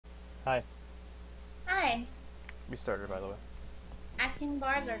Hi. Hi. We started, by the way. Acting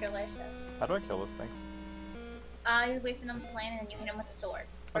bars are delicious. How do I kill those things? You wait for them to land and then you hit them with a sword.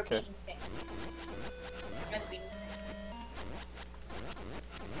 Or Okay. beating stick. Or the beating stick.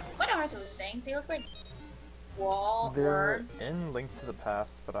 What are those things? They look like wall They're worms. in Link to the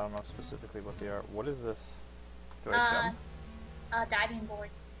Past, but I don't know specifically what they are. What is this? Do I Uh, jump? Diving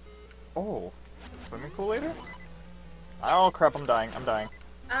boards. Oh, swimming pool later? Oh crap, I'm dying. I'm dying.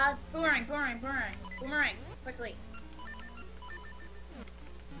 Boomerang, boomerang, boomerang. Boomerang, quickly.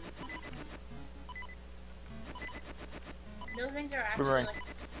 Those things are actually Boomerang. like...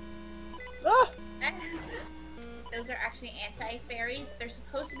 Ah! Those are actually anti-fairies. They're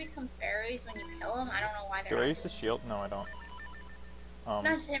supposed to become fairies when you kill them. I don't know why they're Do I not. use the shield? No, I don't.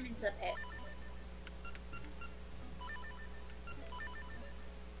 Nudge him into the pit.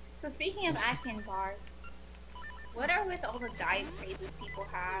 So speaking of Atkins bars, what are with all the diet crazes people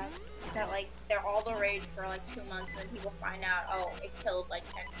have? That like they're all the rage for like 2 months, and people find out, oh, it killed like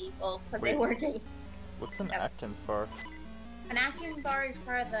 10 people because they Wait. were getting. What's an Yep. Atkins bar? An Atkins bar is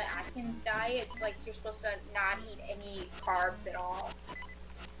part of the Atkins diet. It's like you're supposed to not eat any carbs at all.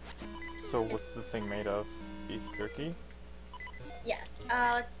 So what's the thing made of? Beef jerky? Yes.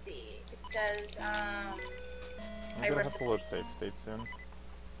 Let's see. It says I'm I gonna wrote have the to load save state soon.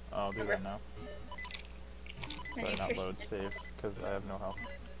 I'll do that now. the Sorry, not nutrition. load save, because I have no health.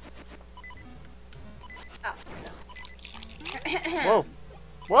 Oh. Whoa!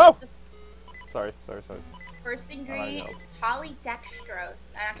 Whoa! Sorry. First ingredient is polydextrose.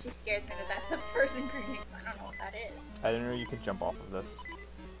 That actually scares me that that's the first ingredient. I don't know what that is. I didn't know you could jump off of this.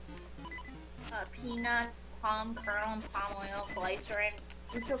 Peanuts, palm kernel, and palm oil, glycerin,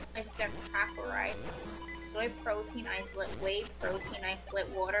 glucosylcarboxylate, soy protein isolate, whey protein isolate,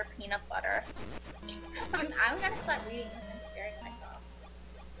 water, peanut butter. I'm gonna start reading this and scaring myself.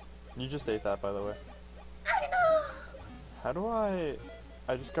 You just ate that, by the way. I know! How do I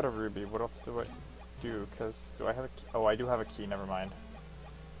just got a ruby. What else do I do? Because do I have a key? Oh, I do have a key. Never mind.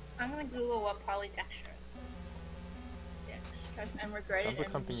 I'm gonna Google what polydextrose is. Dextrose and regretted. Sounds like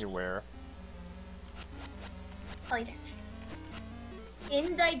something you wear. Polydextrose.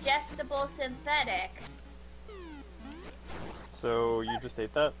 Indigestible synthetic. So you just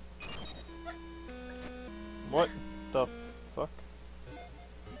ate that? What the fuck?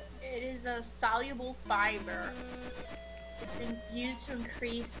 It is a soluble fiber. It's used to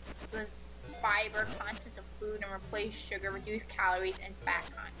increase the fiber content of food and replace sugar, reduce calories, and fat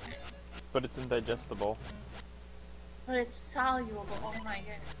content. But it's indigestible. But it's soluble, oh my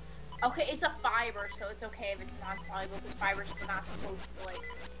goodness. Okay, it's a fiber, so it's okay if it's non-soluble, because fibers are not supposed to, like,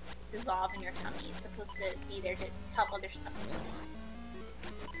 dissolve in your tummy. It's supposed to be there to help other stuff move.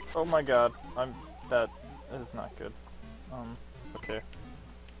 Oh my god. That is not good. Okay.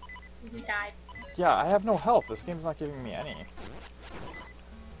 You died. Yeah, I have no health. This game's not giving me any.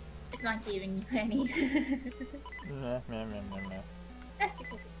 It's not giving you any. Meh. That's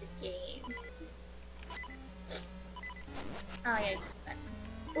because it's a game. Oh yeah.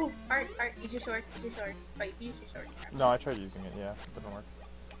 Ooh, art, use your sword, Wait, use your sword. No, I tried using it, yeah. It didn't work.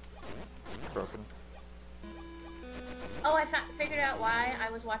 It's broken. Oh, I figured out why I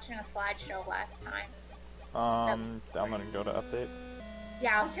was watching a slideshow last time. I'm gonna go to update.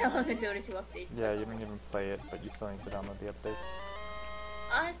 Yeah, I was telling the Dota 2 update. Yeah, you don't even play it, but you still need to download the updates.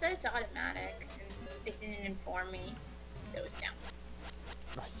 It said it's automatic, and it didn't inform me that it was down.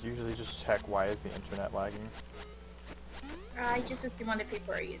 I usually just check why is the internet lagging. I just assume other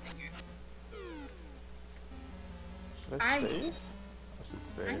people are using it. Should I save? I should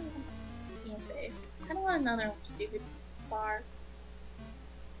save. Yeah, save. I don't want another stupid bar.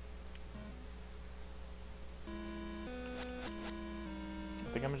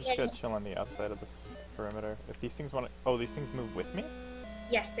 I think I'm just gonna chill on the outside of this perimeter. If these things want to... Oh, these things move with me?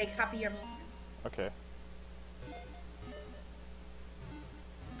 Yes, they copy your movements. Okay.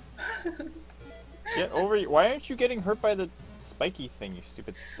 Get over... Why aren't you getting hurt by the spiky thing, you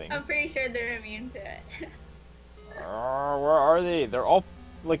stupid things? I'm pretty sure they're immune to it. Where are they? They're all,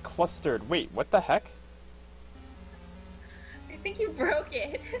 like, clustered. Wait, what the heck? I think you broke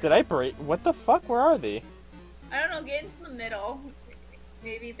it. Did I break... What the fuck? Where are they? I don't know, get into the middle.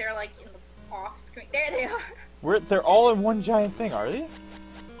 Maybe they're like in the off screen. There they are! They're all in one giant thing, are they?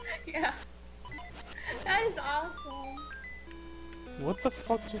 Yeah. That is awesome. What the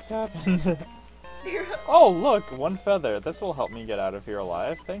fuck just happened? Oh, look! One feather. This will help me get out of here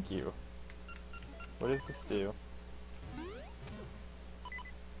alive. Thank you. What does this do?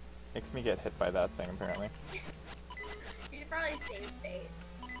 Makes me get hit by that thing, apparently. You should probably save state.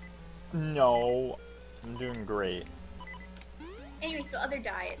 No. I'm doing great. Anyway, so other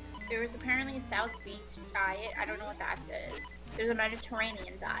diets. There was apparently a South Beach diet. I don't know what that is. There's a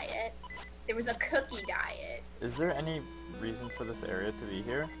Mediterranean diet. There was a cookie diet. Is there any reason for this area to be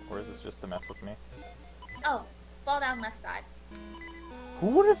here, or is this just to mess with me? Oh, fall down left side. Who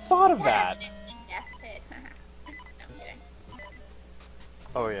would have thought of that? Death pit. No, I'm kidding.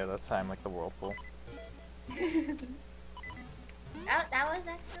 Oh yeah, that's how I'm like the whirlpool. that was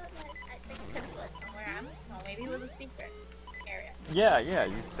actually, I think it could have led somewhere. I don't know, maybe it was a secret area. Yeah,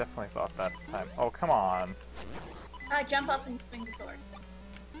 you definitely thought that time. Oh, come on. Jump up and swing the sword.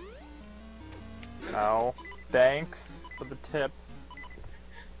 No. Thanks for the tip.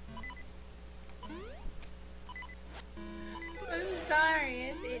 I'm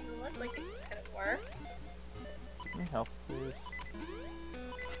sorry, it looked like it could have worked. Give me health, please.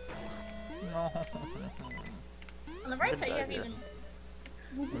 No. On the right side, you haven't even...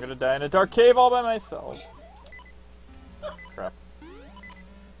 I'm gonna die in a dark cave all by myself. Crap.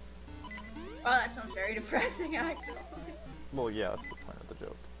 Oh, that sounds very depressing, actually. Well, yeah, that's the point of the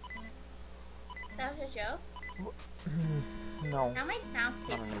joke. That was a joke? No. Now my mouth tastes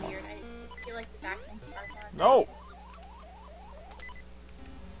Not anymore. weird. I feel like the vacuum are on. No!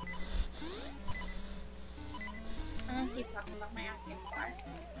 I'm gonna keep talking about my acting bar.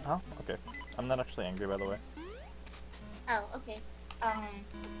 Oh, okay. I'm not actually angry, by the way. Oh, okay.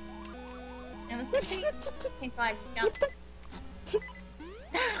 And the thing, pink flag, jump.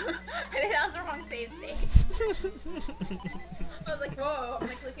 I think that was the wrong save state. I was like, whoa, I'm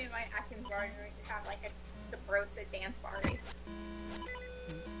like looking at my Atkins bar and we have like the roasted dance party.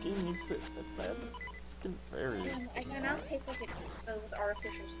 This game needs to bad. Very. I can now take like a with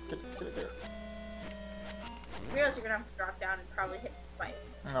artificial Get it. I realize you're gonna have to drop down and probably hit the spike.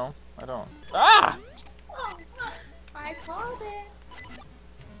 No, I don't. Ah! Oh, I called it.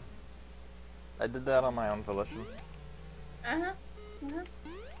 I did that on my own volition. Uh-huh. Uh-huh.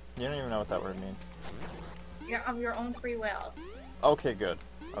 You don't even know what that word means. You're of your own free will. Okay, good.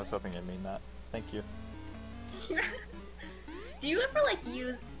 I was hoping you'd mean that. Thank you. Do you ever like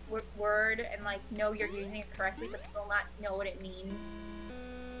use word and like know you're using it correctly but still not know what it means?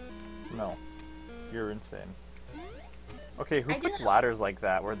 No. You're insane. Okay, who I puts do- ladders like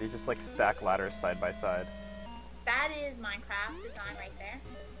that, where they just like stack ladders side by side? That is Minecraft design right there.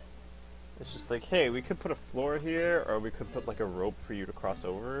 It's just like, hey, we could put a floor here, or we could put like a rope for you to cross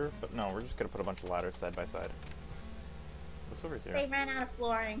over, but no, we're just gonna put a bunch of ladders side by side. What's over here? They ran out of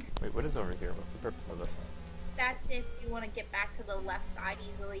flooring. Wait, what is over here? What's the purpose of this? That's if you want to get back to the left side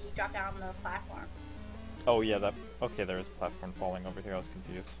easily. You drop down the platform. Oh yeah, that. Okay, there is a platform falling over here. I was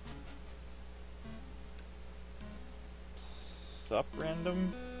confused. Sup,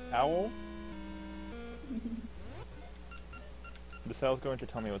 random owl? This owl's going to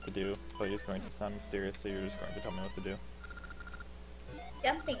tell me what to do, but he's going to sound mysterious, so you're just going to tell me what to do.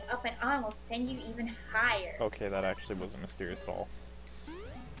 Jumping up and on will send you even higher. Okay, that actually wasn't mysterious at all.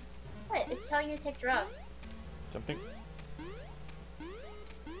 What? It's telling you to take drugs. Jumping.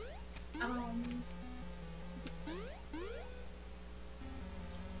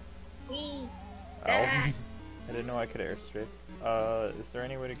 We. Ow. I didn't know I could airstrip. Is there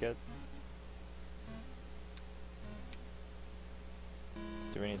any way to get...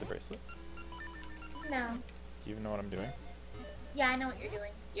 Do we need the bracelet? No. Do you even know what I'm doing? Yeah, I know what you're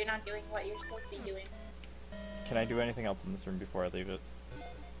doing. You're not doing what you're supposed to be doing. Can I do anything else in this room before I leave it?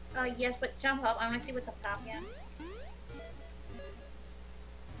 Yes, but jump up. I want to see what's up top again.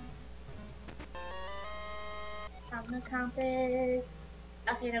 On the compass.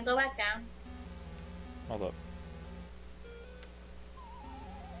 Okay, now go back down. Hold up.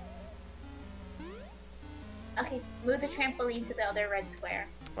 Okay, move the trampoline to the other red square.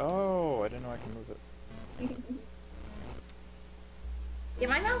 Oh, I didn't know I can move it. Yeah,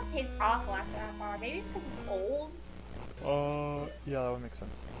 my mouth tastes awful after that bar. Maybe it's because it's old. Yeah, that would make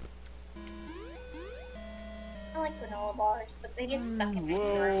sense. I like granola bars, but they get stuck in my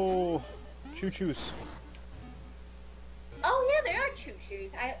throat. Whoa! Choo-choos. Oh yeah, they are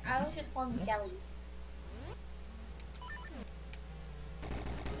choo-choos. I was just calling them jellies.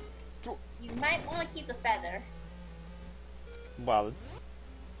 You might want to keep the feather. Wow, that's...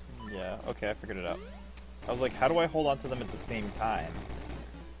 Yeah, okay, I figured it out. I was like, how do I hold on to them at the same time?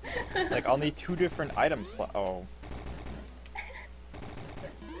 Like, I'll need two different items. Oh.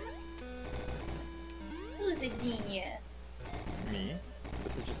 Who's a genius? Me?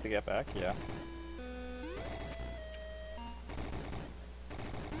 This is just to get back? Yeah.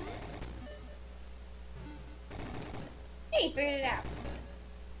 Hey, figured it out.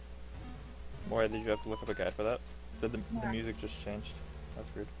 Why did you have to look up a guide for that? Did the Yeah. music just changed? That's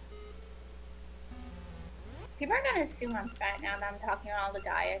weird. People are gonna assume I'm fat now that I'm talking about all the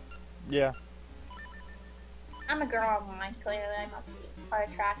diets. Yeah. I'm a girl online, clearly I must be quite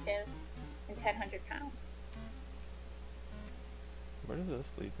attractive and 1,000 pounds. Where does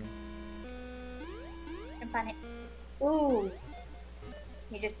this lead me? I can find it. Ooh.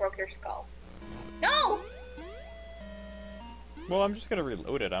 You just broke your skull. No! Well, I'm just gonna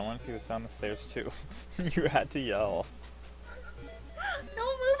reload it. I want to see what's down the stairs too. You had to yell.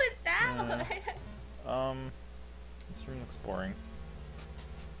 Don't move it down! This room looks boring.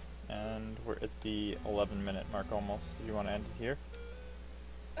 And we're at the 11-minute mark almost. Do you want to end it here?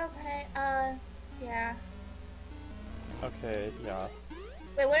 Okay, yeah. Okay, yeah.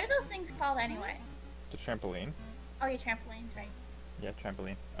 Wait, what are those things called anyway? The trampoline. Oh, your trampolines, right. Yeah,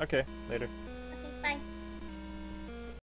 trampoline. Okay, later. Okay, bye.